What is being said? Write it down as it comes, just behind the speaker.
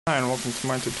Hi, and welcome to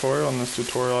my tutorial. In this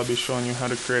tutorial I'll be showing you how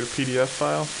to create a PDF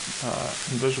file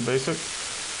in Visual Basic.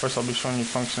 First I'll be showing you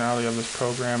functionality of this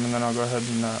program, and then I'll go ahead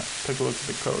and take a look at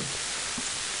the code.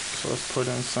 So let's put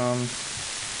in some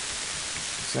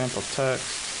example text,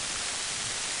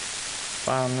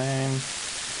 file name,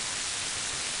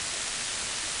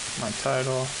 my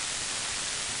title,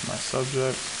 my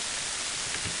subject,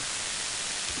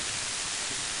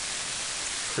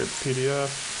 create PDF.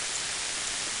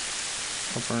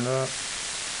 Open it up.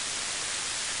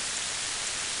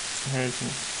 Here you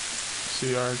can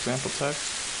see our example text.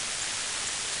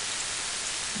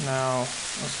 Now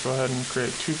let's go ahead and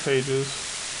create 2 pages.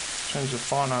 Change the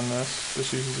font on this.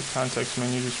 This uses the context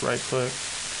menu. Just right click,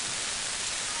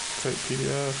 create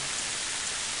PDF.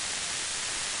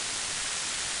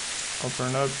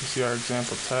 Open it up. You see our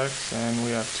example text, and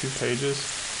we have 2 pages.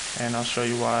 And I'll show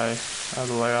you why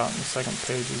the layout in the second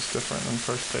page is different than the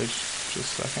first page.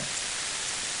 Just a second.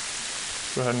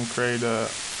 Go ahead and create a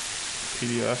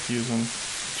PDF using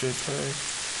JPEG.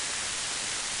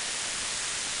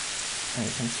 And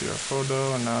you can see our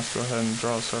photo, and now let's go ahead and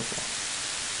draw a circle.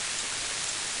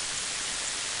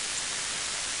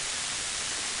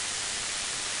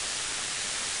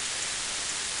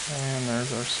 And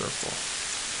there's our circle.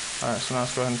 Alright, so now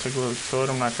let's go ahead and take a look at the code.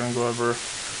 I'm not going to go over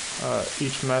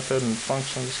each method and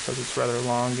functions because it's rather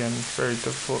long and very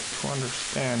difficult to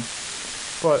understand.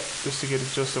 But just to get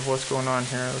a gist of what's going on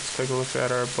here, let's take a look at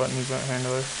our button event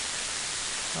handler.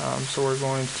 So we're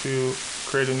going to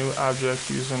create a new object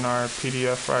using our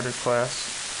PDF writer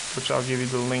class, which I'll give you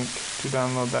the link to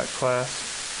download that class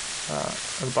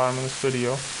at the bottom of this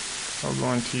video. We're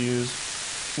going to use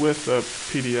with a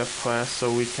PDF class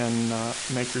so we can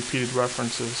make repeated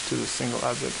references to the single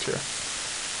object here.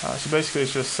 So basically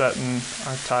it's just setting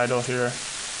our title here,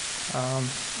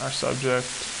 our subject,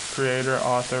 creator,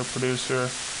 author, producer,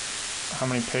 how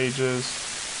many pages,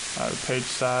 the page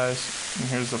size, and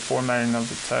here's the formatting of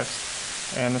the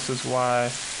text. And this is why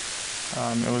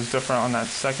it was different on that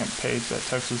second page. That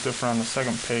text was different on the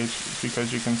second page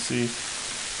because you can see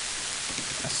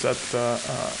I set the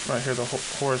right here the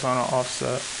horizontal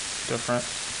offset different,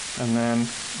 and then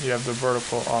you have the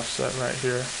vertical offset right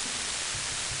here.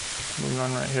 Moving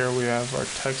on, right here we have our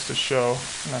text to show,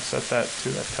 and I set that to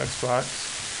that text box.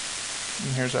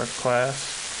 And here's our class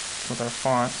with our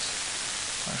fonts,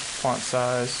 our font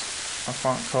size, our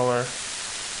font color,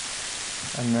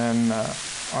 and then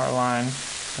our line,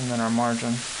 and then our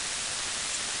margin.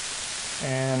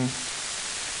 And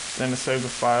then to save the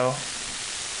file,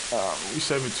 we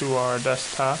save it to our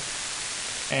desktop,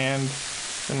 and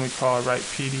then we call it write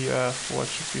PDF,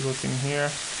 which if you look in here,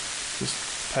 just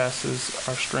passes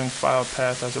our string file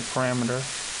path as a parameter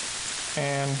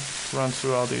and runs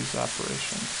through all these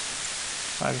operations.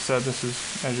 Like I said, this is,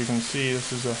 as you can see,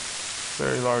 this is a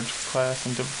very large class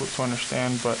and difficult to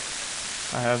understand, but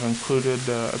I have included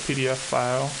a PDF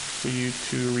file for you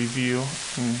to review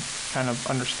and kind of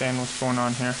understand what's going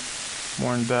on here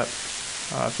more in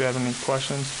depth. If you have any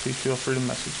questions, please feel free to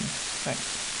message me.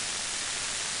 Thanks.